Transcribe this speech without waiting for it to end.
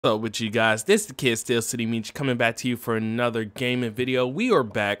So with you guys, this is the kid still City Meech coming back to you for another gaming video. We are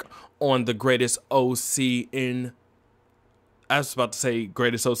back on the greatest OC in, I was about to say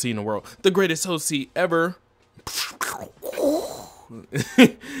greatest OC in the world, the greatest OC ever.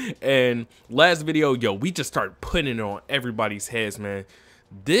 And last video, yo, we just started putting it on everybody's heads, man.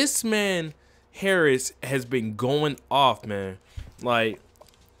 This man Harris has been going off, man. Like,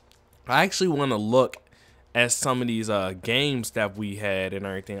 I actually want to look at some of these games that we had and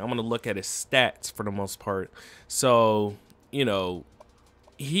everything. I'm gonna look at his stats for the most part. So, you know,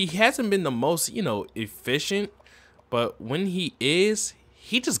 he hasn't been the most, you know, efficient, but when he is,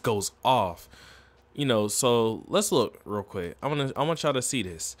 he just goes off. You know, so let's look real quick. I want y'all to see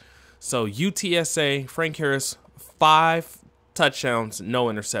this. So UTSA, Frank Harris, 5 touchdowns, no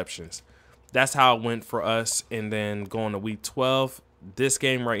interceptions. That's how it went for us. And then going to week 12, this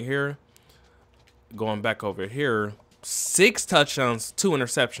game right here, going back over here, 6 touchdowns, 2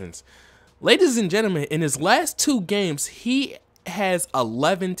 interceptions. Ladies and gentlemen, in his last 2 games, he has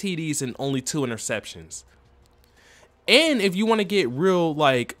 11 TDs and only 2 interceptions. And if you want to get real,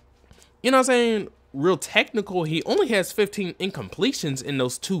 like, you know what I'm saying, real technical, he only has 15 incompletions in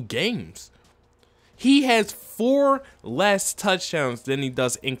those 2 games. He has 4 less touchdowns than he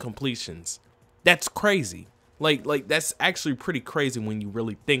does incompletions. That's crazy. Like that's actually pretty crazy when you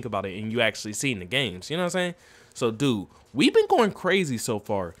really think about it and you actually see in the games. You know what I'm saying? So, dude, we've been going crazy so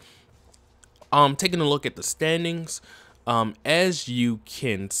far. Taking a look at the standings. As you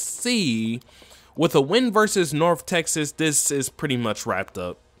can see, with a win versus North Texas, this is pretty much wrapped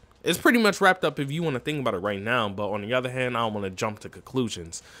up. It's pretty much wrapped up if you want to think about it right now. But on the other hand, I don't want to jump to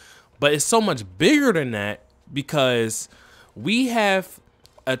conclusions. But it's so much bigger than that because we have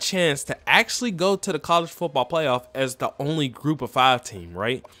a chance to actually go to the college football playoff as the only group of 5 team,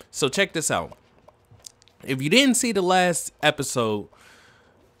 right? So check this out. If you didn't see the last episode,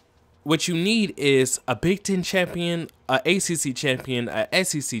 what you need is a Big Ten champion, a ACC champion, a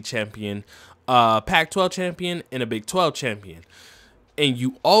SEC champion, a Pac-12 champion, and a Big 12 champion. And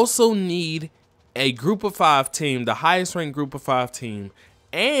you also need a group of 5 team, the highest ranked group of 5 team,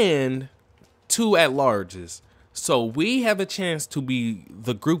 and 2 at-larges. So we have a chance to be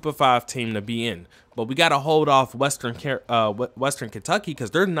the group of 5 team to be in, but we got to hold off Western Kentucky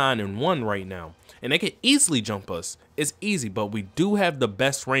because they're 9-1 right now, and they can easily jump us. It's easy, but we do have the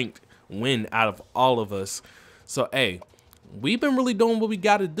best ranked win out of all of us. So hey, we've been really doing what we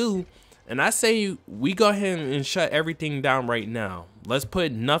got to do, and I say we go ahead and shut everything down right now. Let's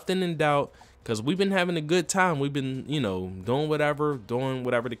put nothing in doubt because we've been having a good time. We've been, you know, doing whatever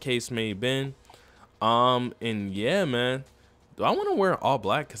the case may have been. And yeah, man, do I want to wear all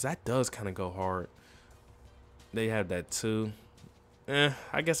black? Because that does kind of go hard. They have that too. I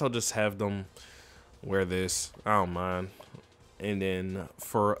guess I'll just have them wear this. I don't mind. And then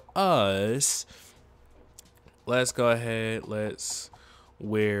for us, let's go ahead. Let's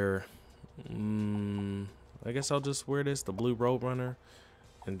wear, I guess I'll just wear this, the blue Roadrunner.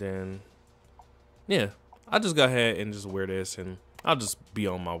 And then, yeah, I'll just go ahead and just wear this and I'll just be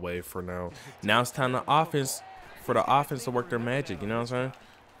on my way for now. Now it's time for the offense to work their magic. You know what I'm saying?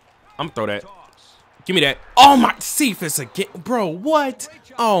 I'm gonna throw that. Give me that. Oh my, Cephas again, bro. What?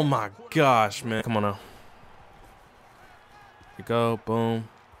 Oh my gosh, man. Come on now. Here we go. Boom.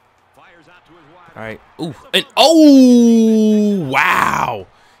 All right. Ooh. And oh, wow.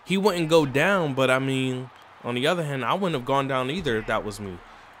 He wouldn't go down, but I mean, on the other hand, I wouldn't have gone down either if that was me.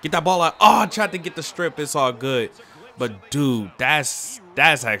 Get that ball out. Oh, I tried to get the strip. It's all good. But dude, that's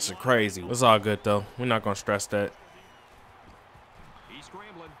actually crazy. It's all good though. We're not gonna stress that.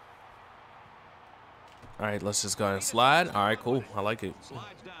 All right, let's just go ahead and slide. All right, cool. I like it.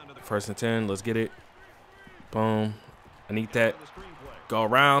 1st and 10. Let's get it. Boom. I need that. Go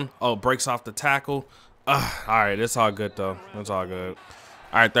around. Oh, breaks off the tackle. All right, it's all good though. It's all good.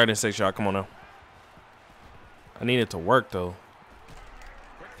 All right, 3rd and 6, y'all. Come on now. I need it to work though.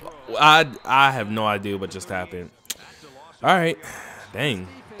 I have no idea what just happened. All right, dang.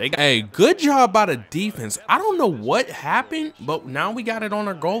 Hey, good job by the defense. I don't know what happened, but now we got it on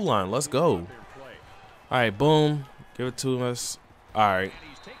our goal line. Let's go. All right, boom. Give it to us. All right.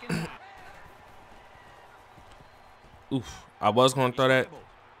 Oof. I was going to throw that.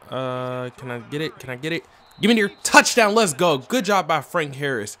 Can I get it? Can I get it? Give me your touchdown. Let's go. Good job by Frank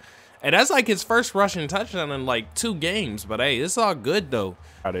Harris. And that's like his first rushing touchdown in like 2 games. But hey, it's all good though.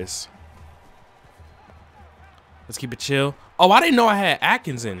 Let's keep it chill. Oh, I didn't know I had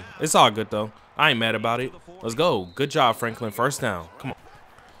Atkins in. It's all good though. I ain't mad about it. Let's go. Good job, Franklin. 1st down. Come on.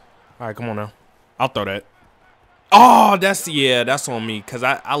 All right, come on now. I'll throw that. Oh, that's on me because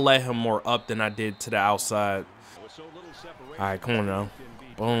I let him more up than I did to the outside. All right, come on now.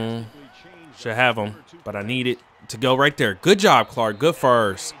 Boom. Should have him, but I need it to go right there. Good job, Clark. Good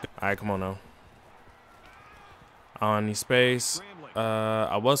first. All right, come on now. I need space.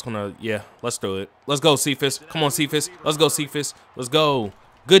 I was gonna, yeah, let's do it. Let's go, Cephas. Come on, Cephas. Let's go, Cephas. Let's go.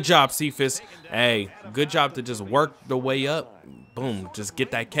 Good job, Cephas. Hey, good job to just work the way up. Boom. Just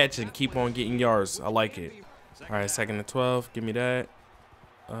get that catch and keep on getting yards. I like it. All right, 2nd and 12. Give me that.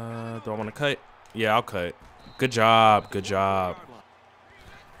 Do I want to cut? Yeah, I'll cut. Good job. Good job.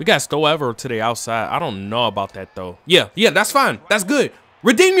 We got Stowever today outside. I don't know about that, though. Yeah, that's fine. That's good.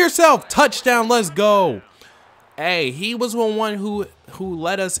 Redeem yourself. Touchdown. Let's go. Hey, he was the one who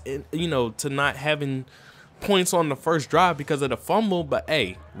led us in, you know, to not having points on the first drive because of the fumble. But,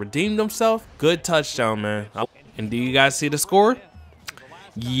 hey, redeemed himself. Good touchdown, man. And do you guys see the score?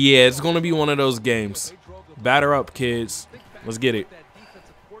 Yeah, it's going to be one of those games. Batter up, kids. Let's get it.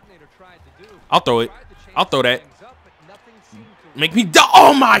 I'll throw it. I'll throw that. Make me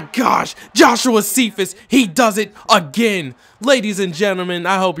oh my gosh, Joshua Cephas, he does it again. Ladies and gentlemen,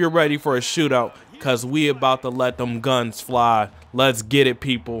 I hope you're ready for a shootout because we about to let them guns fly. Let's get it,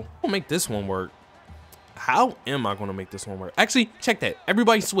 people. I'll make this one work. How am I going to make this one work? Actually, check that.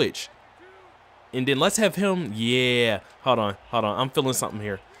 Everybody switch. And then let's have him. Yeah. Hold on. I'm feeling something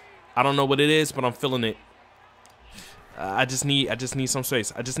here. I don't know what it is, but I'm feeling it. I just need some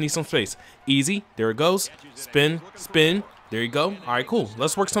space. I just need some space. Easy. There it goes. Spin. There you go. All right, cool.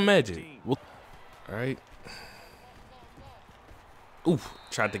 Let's work some magic. All right. Ooh,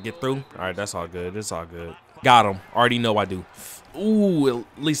 tried to get through. All right, that's all good. It's all good. Got him. Already know I do. Ooh, at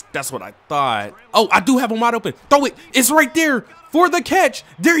least that's what I thought. Oh, I do have him wide open. Throw it. It's right there for the catch.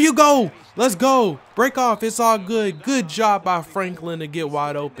 There you go. Let's go. Break off. It's all good. Good job by Franklin to get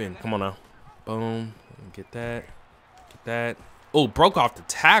wide open. Come on now. Boom. Get that. Get that. Oh, broke off the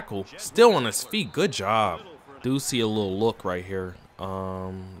tackle. Still on his feet. Good job. Do see a little look right here.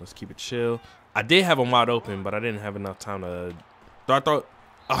 Let's keep it chill. I did have him wide open, but I didn't have enough time to throw.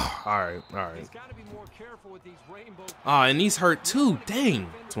 Oh, all right. Oh, and he's hurt too.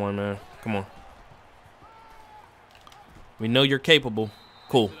 Dang. This one, man. Come on. We know you're capable.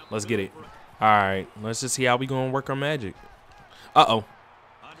 Cool. Let's get it. All right. Let's just see how we gonna work our magic. Uh-oh.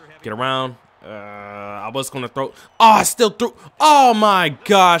 Get around. I was gonna throw. Oh, I still threw. Oh my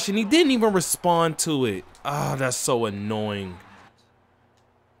gosh, and he didn't even respond to it. Oh, that's so annoying.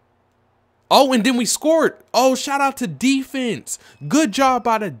 Oh, and then we scored. Oh, shout out to defense. Good job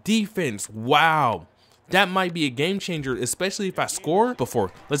by the defense. Wow. That might be a game changer, especially if I score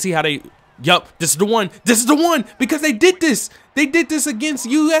before. Let's see how they. Yup, this is the one. This is the one because they did this. They did this against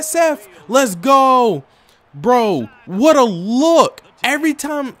USF. Let's go. Bro, what a look. Every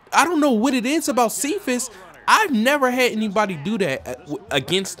time, I don't know what it is about Cephas. I've never had anybody do that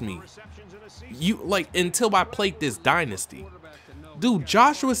against me. Until I played this Dynasty. Dude,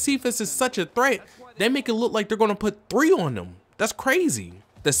 Joshua Cephas is such a threat. They make it look like they're going to put 3 on them. That's crazy.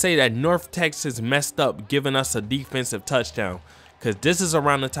 To say that North Texas messed up giving us a defensive touchdown. Because this is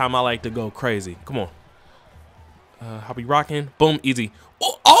around the time I like to go crazy. Come on. How we rocking? Boom, easy.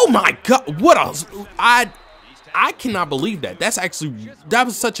 Oh my God. What else? I cannot believe that. That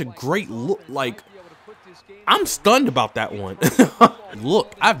was such a great look. Like, I'm stunned about that one.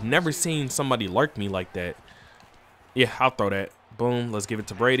 Look, I've never seen somebody lurk me like that. Yeah, I'll throw that. Boom, let's give it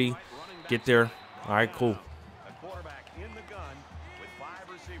to Brady. Get there. All right, cool.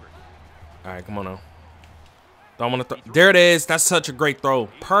 All right, come on now. Don't want to throw. There it is. That's such a great throw.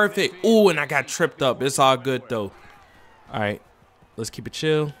 Perfect. Ooh, and I got tripped up. It's all good, though. All right, let's keep it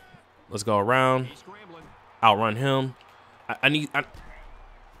chill. Let's go around. Outrun him.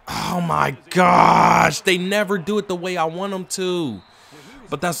 Oh my gosh, they never do it the way I want them to.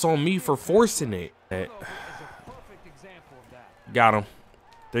 But that's on me for forcing it. Got him.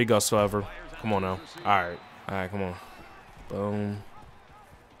 There you go, Stowever. Come on now. All right, come on. Boom.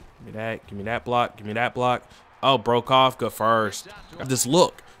 Give me that. Give me that block. Give me that block. Oh, broke off. Good first. This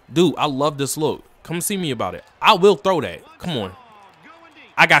look. Dude, I love this look. Come see me about it. I will throw that. Come on.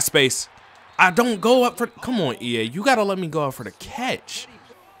 I got space. I don't go up for. Come on, EA. You got to let me go up for the catch.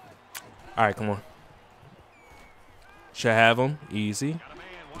 All right, come on. Should have him. Easy.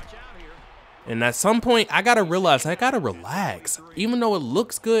 And at some point, I got to realize I got to relax. Even though it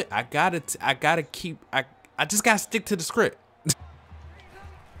looks good, I got to keep. I just got to stick to the script.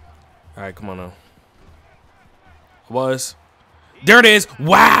 All right, come on now. There it is.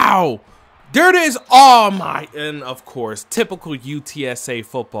 Wow. There it is. Oh, my. And, of course, typical UTSA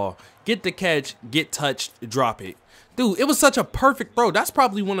football. Get the catch, get touched, drop it. Dude, it was such a perfect throw. That's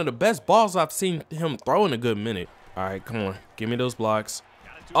probably one of the best balls I've seen him throw in a good minute. All right, come on. Give me those blocks.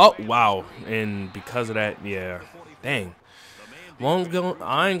 Oh, wow. And because of that, yeah. Dang.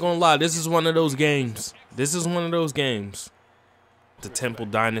 I ain't gonna lie. This is one of those games. This is one of those games. The Temple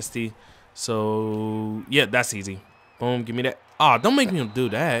Dynasty. So, yeah, that's easy. Boom, give me that. Oh, don't make me do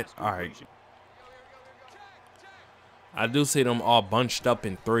that. All right. I do see them all bunched up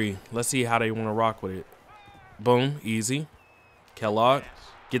in 3. Let's see how they want to rock with it. Boom, easy. Kellogg,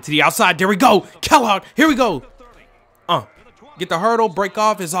 get to the outside. There we go. Kellogg, here we go. Get the hurdle, break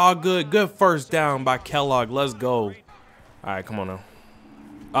off. It's all good. Good first down by Kellogg. Let's go. All right, come on now.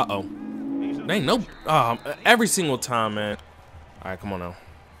 Uh-oh. There ain't no, every single time, man. All right, come on now.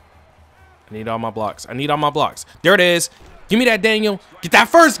 I need all my blocks. I need all my blocks. There it is. Give me that, Daniel. Get that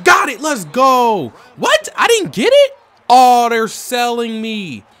first. Got it. Let's go. What? I didn't get it? Oh, they're selling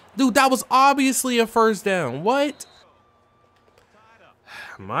me. Dude, that was obviously a first down. What?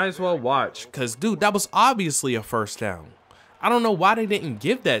 Might as well watch. Because, dude, that was obviously a first down. I don't know why they didn't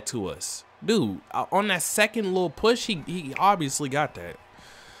give that to us. Dude, on that second little push, he obviously got that.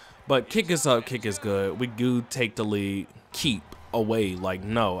 But kick is up, kick is good. We do take the lead. Keep away. Like,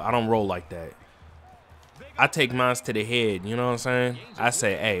 no, I don't roll like that. I take mine to the head, you know what I'm saying? I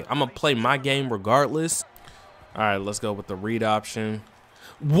say, hey, I'm going to play my game regardless. All right, let's go with the read option.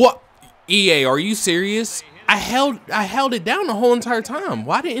 What? EA, are you serious? I held it down the whole entire time.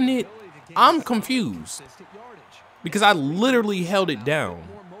 Why didn't it? I'm confused. Because I literally held it down.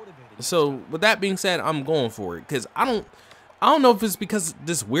 So with that being said, I'm going for it. Because I don't know if it's because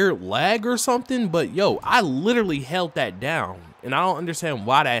this weird lag or something, but yo, I literally held that down. And I don't understand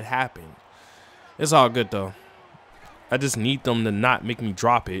why that happened. It's all good though. I just need them to not make me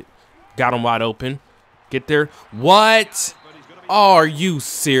drop it. Got them wide open. Get there. What? Oh, are you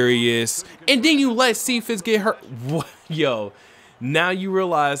serious? And then you let Cephas get hurt. What? Yo, now you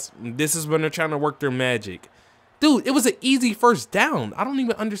realize this is when they're trying to work their magic. Dude, it was an easy first down. I don't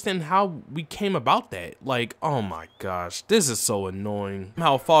even understand how we came about that. Like, oh my gosh, this is so annoying.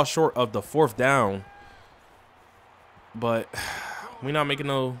 How fall short of the 4th down. But we're not making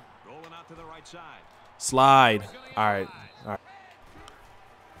no slide. All right.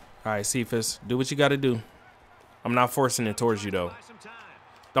 All right, Cephas, do what you got to do. I'm not forcing it towards you, though.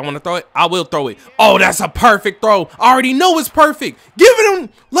 Don't want to throw it? I will throw it. Oh, that's a perfect throw. I already know it's perfect. Give it him.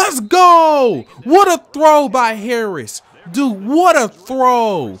 Let's go. What a throw by Harris. Dude, what a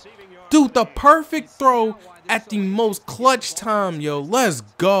throw. Dude, the perfect throw at the most clutch time, yo. Let's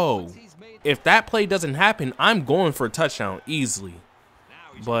go. If that play doesn't happen, I'm going for a touchdown easily.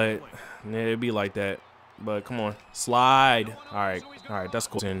 But yeah, it'd be like that. But come on. Slide. All right, that's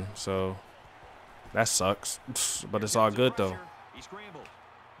cool. So that sucks. But it's all good, though.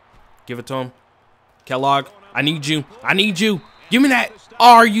 Give it to him. Kellogg, I need you. I need you. Give me that.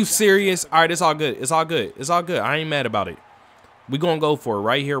 Are you serious? All right, it's all good. It's all good. It's all good. I ain't mad about it. We going to go for it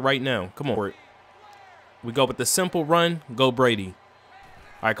right here, right now. Come on. For it. We go with the simple run. Go Brady.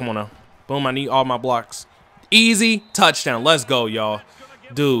 All right, come on now. Boom, I need all my blocks. Easy touchdown. Let's go, y'all.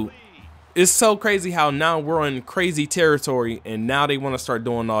 Dude, it's so crazy how now we're in crazy territory, and now they want to start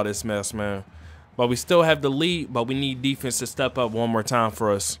doing all this mess, man. But we still have the lead, but we need defense to step up one more time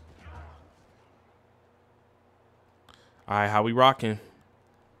for us. All right, how we rocking?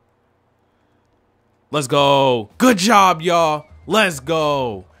 Let's go. Good job, y'all. Let's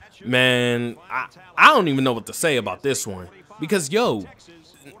go. Man, I don't even know what to say about this one. Because, yo,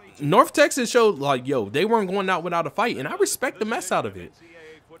 North Texas showed, like, yo, they weren't going out without a fight. And I respect the mess out of it.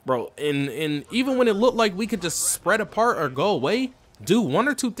 Bro, and even when it looked like we could just spread apart or go away, dude, 1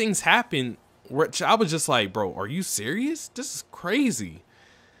 or 2 things happened, which I was just like, bro, are you serious? This is crazy.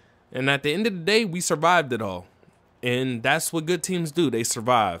 And at the end of the day, we survived it all. And that's what good teams do. They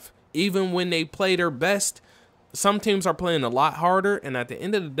survive. Even when they play their best, some teams are playing a lot harder. And at the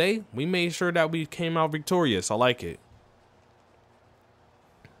end of the day, we made sure that we came out victorious. I like it.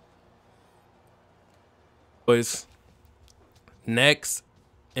 Boys, next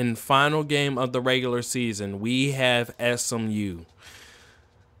and final game of the regular season, we have SMU.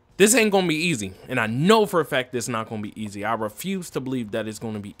 This ain't going to be easy. And I know for a fact it's not going to be easy. I refuse to believe that it's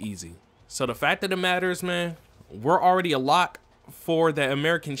going to be easy. So the fact of the matter is, man, we're already a lock for the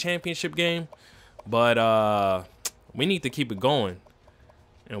American Championship game, but we need to keep it going.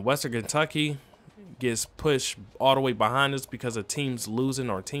 And Western Kentucky gets pushed all the way behind us because of teams losing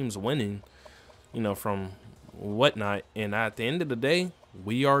or teams winning, you know, from whatnot. And at the end of the day,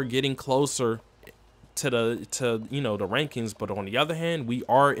 we are getting closer to the rankings. But on the other hand, we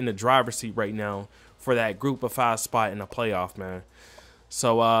are in the driver's seat right now for that group of 5 spot in the playoff, man.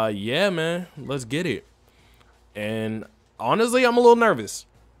 So yeah, man, let's get it. And honestly, I'm a little nervous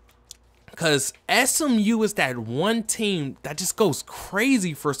because SMU is that one team that just goes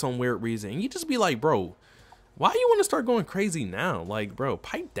crazy for some weird reason. You just be like, bro, Why you want to start going crazy now? Like, bro,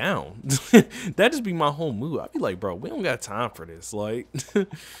 pipe down. That just be my whole mood. I'd be like, bro, we don't got time for this. Like,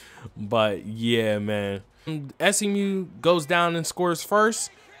 but yeah, man. SMU goes down and scores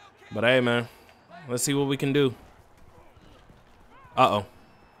first. But hey, man, let's see what we can do. Uh-oh.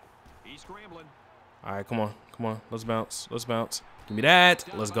 All right, come on. Come on. Let's bounce. Let's bounce. Give me that.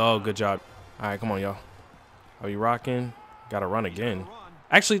 Let's go. Good job. All right, come on, y'all. Are you rocking? Got to run again.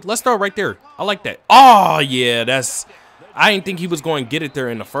 Actually, let's throw it right there. I like that. Oh, yeah, that's... I didn't think he was going to get it there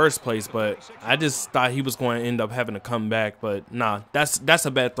in the first place, but I just thought he was going to end up having to come back. But, nah, that's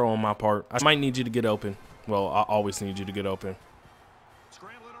a bad throw on my part. I might need you to get open. Well, I always need you to get open. All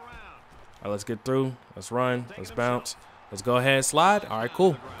right, let's get through. Let's run. Let's bounce. Let's go ahead and slide. All right,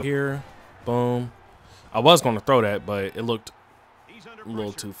 cool. Here. Boom. I was going to throw that, but it looked a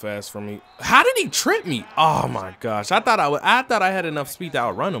little too fast for me. How did he trip me? Oh my gosh. I thought I had enough speed to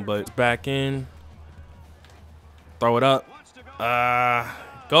outrun him, but back in. Throw it up.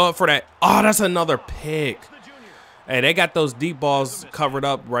 Go up for that. Oh, that's another pick. Hey, they got those deep balls covered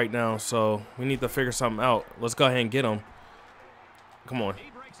up right now, so we need to figure something out. Let's go ahead and get them. Come on.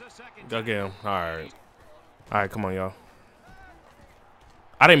 Go get him. All right. All right, come on, y'all.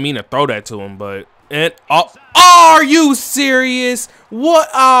 I didn't mean to throw that to him, but are you serious? What?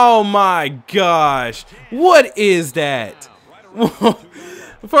 Oh my gosh. What is that?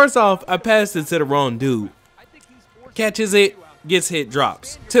 First off, I passed it to the wrong dude. Catches it, gets hit,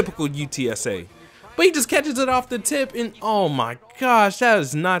 drops. Typical UTSA. But he just catches it off the tip, and oh my gosh, that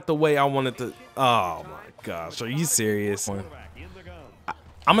is not the way I wanted to. Oh my gosh, are you serious? I'm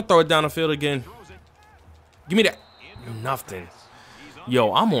gonna throw it down the field again. Give me that. Nothing.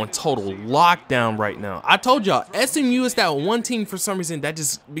 Yo, I'm on total lockdown right now. I told y'all, SMU is that one team for some reason that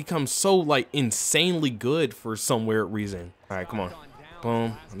just becomes so like insanely good for some weird reason. All right, come on.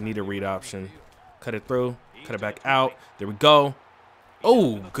 Boom. I need a read option. Cut it through. Cut it back out. There we go.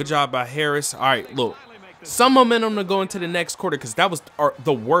 Oh, good job by Harris. All right, look. Some momentum to go into the next quarter because that was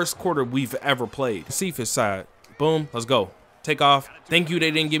the worst quarter we've ever played. Cephas side. Boom. Let's go. Take off. Thank you.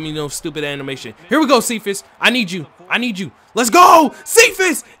 They didn't give me no stupid animation. Here we go, Cephas. I need you. I need you. Let's go.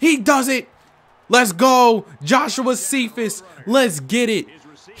 Cephas. He does it. Let's go. Joshua Cephas. Let's get it.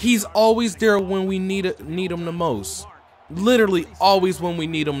 He's always there when we need him the most. Literally always when we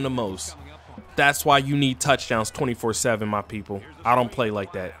need him the most. That's why you need touchdowns 24/7, my people. I don't play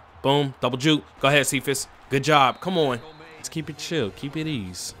like that. Boom. Double juke. Go ahead, Cephas. Good job. Come on. Let's keep it chill. Keep it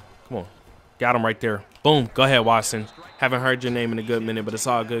ease. Come on. Got him right there. Boom. Go ahead, Watson. Haven't heard your name in a good minute, but it's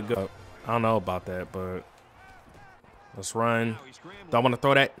all good. I don't know about that, but let's run. Do I want to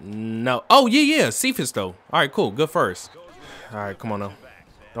throw that? No. Oh, yeah. Cephas, though. All right, cool. Good first. All right, come on now.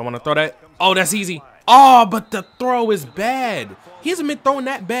 Don't want to throw that. Oh, that's easy. Oh, but the throw is bad. He hasn't been throwing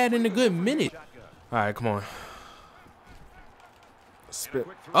that bad in a good minute. All right, come on. Spit.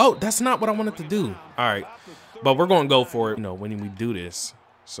 Oh, that's not what I wanted to do. All right, but we're going to go for it, you know, when we do this.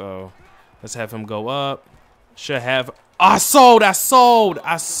 So let's have him go up. Should have. Oh, I sold. All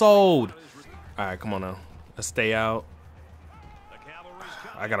right, come on now. Let's stay out.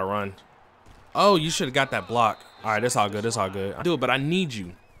 I got to run. Oh, you should have got that block. All right, it's all good. I do it, but I need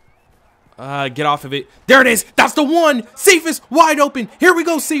you. Get off of it. There it is. That's the one. Cephas wide open. Here we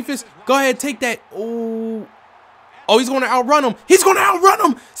go, Cephas. Go ahead, take that. Oh, he's going to outrun him.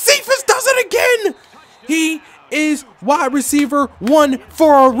 Cephas does it again. He is wide receiver 1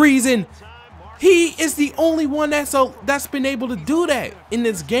 for a reason. He is the only one that's been able to do that in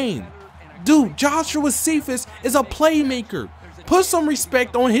this game. Dude, Joshua Cephas is a playmaker. Put some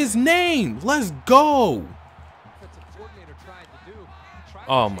respect on his name. Let's go.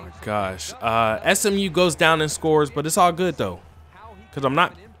 Oh my gosh. SMU goes down and scores, but it's all good though. Cause I'm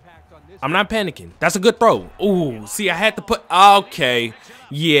not panicking. That's a good throw. Ooh, see, I had to put. Okay,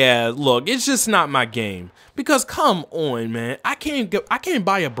 yeah. Look, it's just not my game. Because come on, man, I can't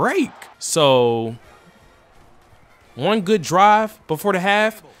buy a break. So one good drive before the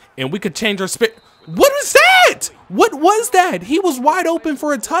half, and we could change our spit. What was that? What was that? He was wide open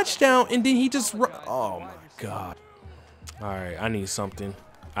for a touchdown, and then he just. Oh my god. All right, I need something.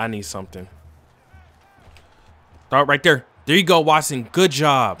 Throw it right there. There you go, Watson. Good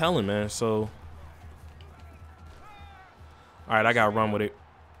job. Helen, man. So, all right, I gotta run with it.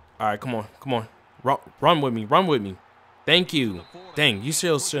 All right, come on. Run with me. Thank you. Dang, you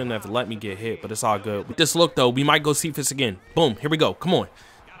still shouldn't have let me get hit, but it's all good. With this look, though, we might go Cephas again. Boom, here we go. Come on.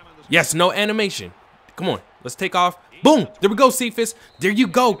 Yes, no animation. Come on, let's take off. Boom, there we go, Cephas. There you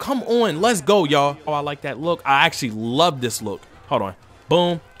go. Come on, let's go, y'all. Oh, I like that look. I actually love this look. Hold on.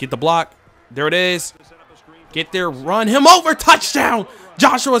 Boom, get the block. There it is. Get there, run him over. Touchdown.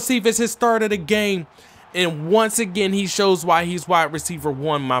 Joshua Cephas has started a game. And once again, he shows why he's wide receiver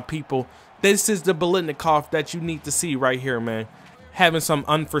 1, my people. This is the Biletnikoff that you need to see right here, man. Having some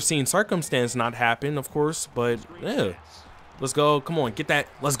unforeseen circumstance not happen, of course, but yeah. Let's go. Come on, get that.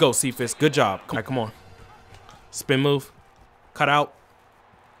 Let's go, Cephas. Good job. Come on. Spin move. Cut out.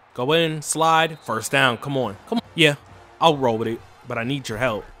 Go in. Slide. First down. Come on. Come on. Yeah, I'll roll with it, but I need your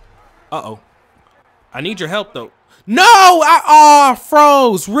help. Uh-oh. I need your help, though. No! I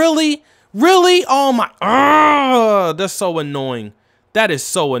froze. Really? Really? Oh, my. That's so annoying. That is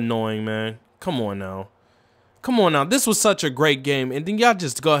so annoying, man. Come on now. Come on now. This was such a great game, and then y'all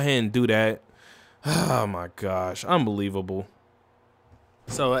just go ahead and do that. Oh, my gosh. Unbelievable.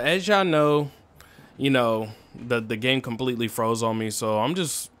 So, as y'all know, you know, the game completely froze on me, so I'm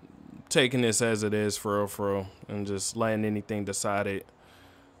just taking this as it is for real, and just letting anything decide it.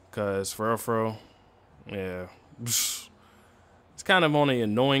 Because for real, yeah. It's kind of on the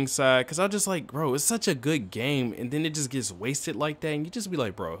annoying side, because I just like, bro, it's such a good game, and then it just gets wasted like that, and you just be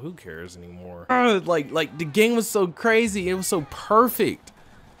like, bro, who cares anymore? Like the game was so crazy, it was so perfect.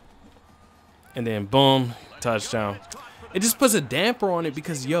 And then boom, touchdown. It just puts a damper on it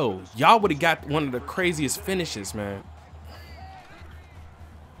because, yo, y'all would have got one of the craziest finishes, man.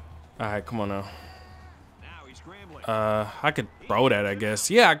 All right, come on now. I could throw that, I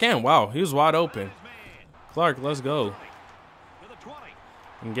guess. Yeah, I can. Wow, he was wide open. Clark, let's go.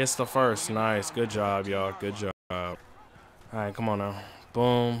 And gets the first. Nice. Good job, y'all. Good job. All right, come on now.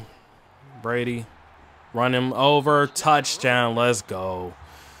 Boom. Brady. Run him over. Touchdown. Let's go.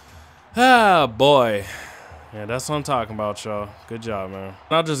 Ah, boy. Yeah, that's what I'm talking about, y'all. Good job, man.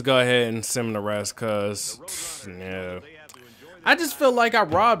 I'll just go ahead and sim the rest, because, yeah. I just feel like I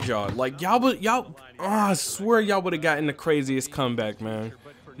robbed y'all. Like, I swear y'all would have gotten the craziest comeback, man.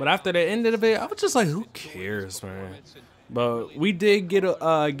 But after the end of it, I was just like, who cares, man? But we did get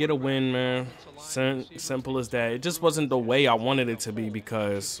a win, man. Simple as that. It just wasn't the way I wanted it to be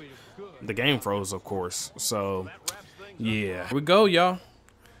because the game froze, of course. So, yeah. Here we go, y'all.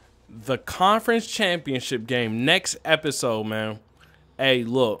 The conference championship game. Next episode, man. Hey,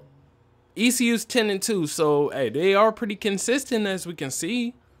 look. ECU's 10-2, so, hey, they are pretty consistent as we can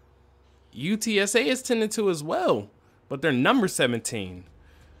see. UTSA is 10-2 as well, but they're number 17.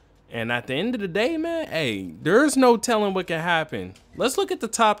 And at the end of the day, man, hey, there's no telling what can happen. Let's look at the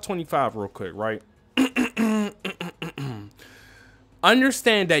top 25 real quick, right?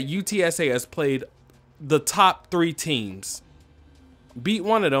 Understand that UTSA has played the top 3 teams. Beat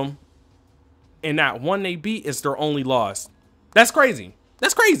one of them, and that one they beat is their only loss. That's crazy.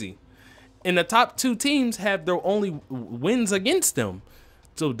 That's crazy. And the top 2 teams have their only wins against them.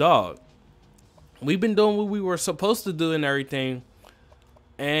 So, dog, we've been doing what we were supposed to do and everything.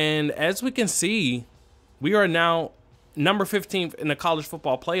 And as we can see, we are now number 15th in the college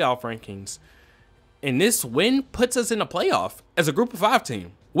football playoff rankings. And this win puts us in a playoff as a group of 5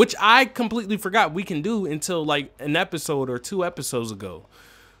 team, which I completely forgot we can do until like an episode or 2 episodes ago.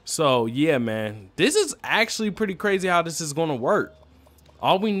 So, yeah, man, this is actually pretty crazy how this is going to work.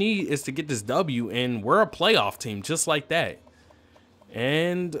 All we need is to get this W, and we're a playoff team just like that.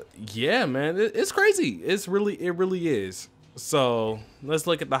 And, yeah, man, it's crazy. It really is. So, let's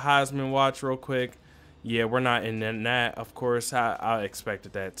look at the Heisman watch real quick. Yeah, we're not in that, of course. I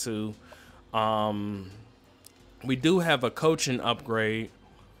expected that, too. We do have a coaching upgrade.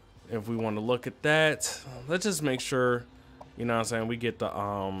 If we want to look at that, let's just make sure, you know what I'm saying, we get the,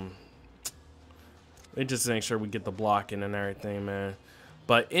 just make sure we get the blocking and everything, man.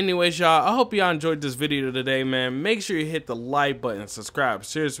 But anyways, y'all, I hope y'all enjoyed this video today, man. Make sure you hit the like button, subscribe,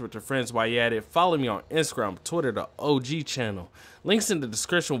 share this with your friends while you're at it. Follow me on Instagram, Twitter, the OG channel. Links in the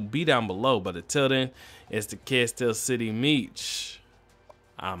description will be down below. But until then, it's the Kid Steel City Meech.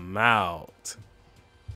 I'm out.